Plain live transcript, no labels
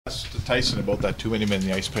Tyson about that too many men in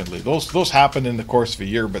the ice penalty. Those happen in the course of a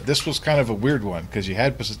year, but this was kind of a weird one because you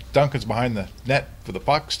had Duncan's behind the net for the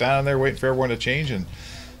puck, standing there waiting for everyone to change, and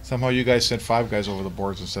somehow you guys sent 5 guys over the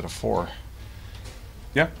boards instead of 4.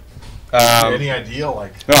 Yeah. Any idea? No,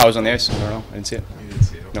 I was on the ice. I don't know. I didn't see it. You didn't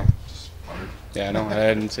see it? Okay. No. Just wondered. Yeah, no,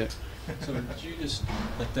 I didn't see it. So did you just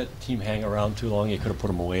let that team hang around too long? You could have put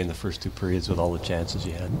them away in the first 2 periods with all the chances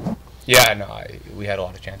you had. Yeah, no, we had a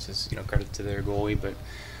lot of chances. Credit to their goalie, but.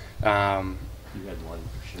 You had one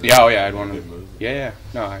for sure. Yeah, I had one. Good move. Yeah.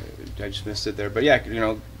 No, I just missed it there. But yeah,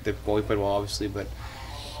 the goalie played well, obviously. But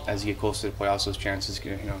as you get closer to the playoffs, those chances,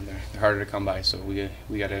 they're harder to come by. So we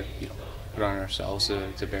got to put on ourselves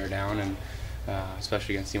to bear down, and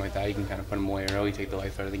especially against a team like that, you can kind of put them away early, take the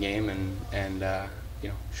life out of the game, and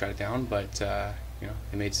shut it down. But they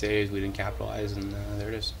made saves, we didn't capitalize, and there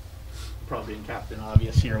it is. Probably in Captain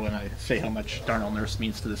Obvious here when I say how much Darnell Nurse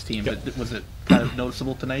means to this team. Yep. But was it kind of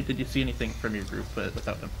noticeable tonight? Did you see anything from your group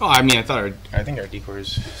without him? Oh, I mean, I think our decor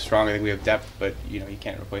is strong. I think we have depth, but you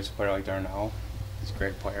can't replace a player like Darnell. He's a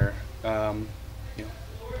great player.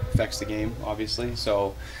 Affects the game obviously.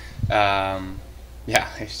 So,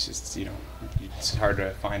 it's just it's hard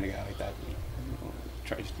to find a guy like that.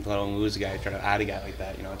 Let alone lose a guy, try to add a guy like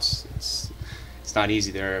that. It's not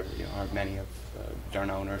easy. There aren't many of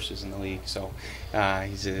Darnell Nurses in the league, so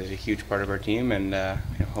he's a huge part of our team, and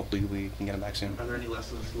hopefully we can get him back soon. Are there any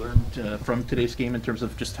lessons learned from today's game in terms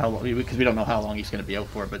of just how long, because we don't know how long he's going to be out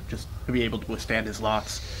for, but just to be able to withstand his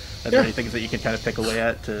loss? Are there any things that you can kind of pick away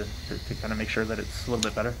at to kind of make sure that it's a little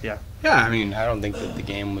bit better? Yeah. Yeah, I mean, I don't think that the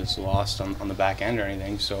game was lost on the back end or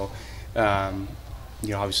anything, so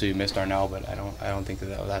obviously we missed Darnell, but I don't think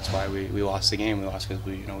that's why we lost the game. We lost because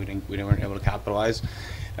we weren't able to capitalize.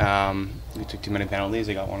 We took too many penalties.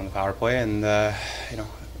 They got one on the power play, and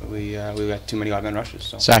we got too many odd man rushes.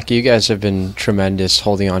 So. Zach, you guys have been tremendous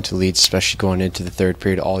holding on to leads, especially going into the third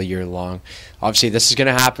period all year long. Obviously, this is going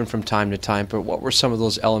to happen from time to time, but what were some of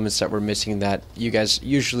those elements that were missing that you guys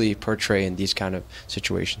usually portray in these kind of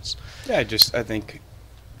situations? Yeah, I think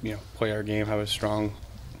play our game, have a strong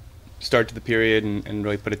start to the period, and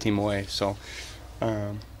really put a team away. So.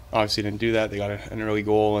 Obviously didn't do that. They got an early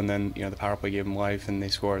goal, and then the power play gave them life, and they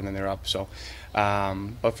scored, and then they're up. So,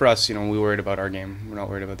 but for us, we worried about our game. We're not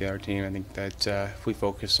worried about the other team. I think that if we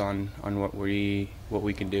focus on what we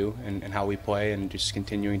can do and how we play, and just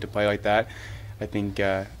continuing to play like that, I think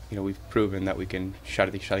we've proven that we can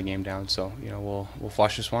shut a game down. So we'll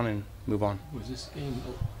flush this one and move on. Was this game,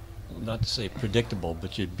 not to say predictable,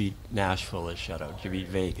 but you beat Nashville as shutout, you beat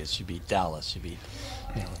Vegas, you beat Dallas, you beat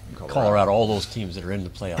Colorado, all those teams that are in the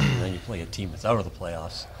playoffs, and then you play a team that's out of the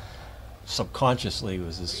playoffs. Subconsciously,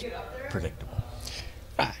 was this predictable?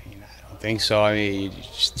 I don't think so. I mean, you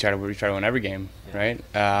just try to win every game, right?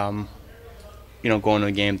 Going to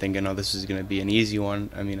a game thinking, oh, this is going to be an easy one.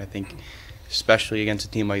 I mean, I think especially against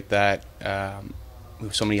a team like that, we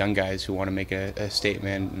have so many young guys who want to make a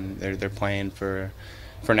statement, and they're playing for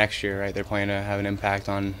next year, right? They're playing to have an impact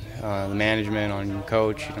on the management, on your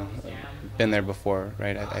coach. Been there before,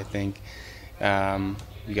 right? I think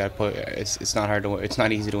you got to put. It's not hard to. It's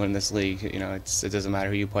not easy to win this league. It doesn't matter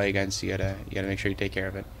who you play against. You gotta make sure you take care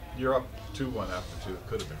of it. You're up 2-1 after 2. It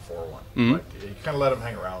could have been 4-1. Mm-hmm. But you kind of let them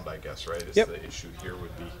hang around, I guess, right? Is the issue here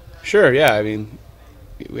would be. Sure. Yeah. I mean,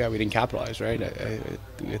 we didn't capitalize, right?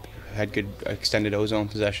 We had good extended ozone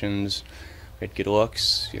possessions. We had good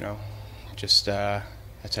looks. Just that's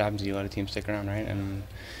what happens. You let a team stick around, right?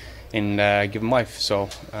 And give them life. So.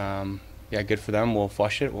 Good for them. We'll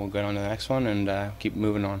flush it. We'll go on to the next one and keep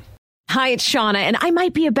moving on. Hi, it's Shauna, and I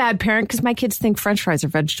might be a bad parent because my kids think French fries are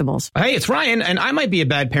vegetables. Hey, it's Ryan, and I might be a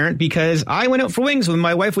bad parent because I went out for wings when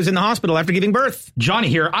my wife was in the hospital after giving birth. Johnny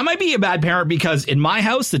here. I might be a bad parent because in my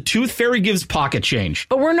house, the tooth fairy gives pocket change.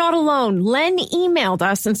 But we're not alone. Len emailed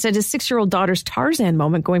us and said his 6-year-old daughter's Tarzan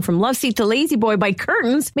moment going from love seat to lazy boy by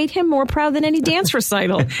curtains made him more proud than any dance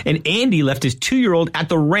recital. And Andy left his 2-year-old at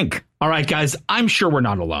the rink. All right, guys, I'm sure we're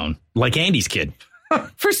not alone. Like Andy's kid.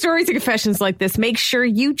 For stories and confessions like this, make sure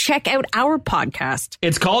you check out our podcast.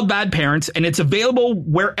 It's called Bad Parents, and it's available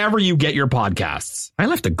wherever you get your podcasts. I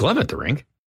left a glove at the rink.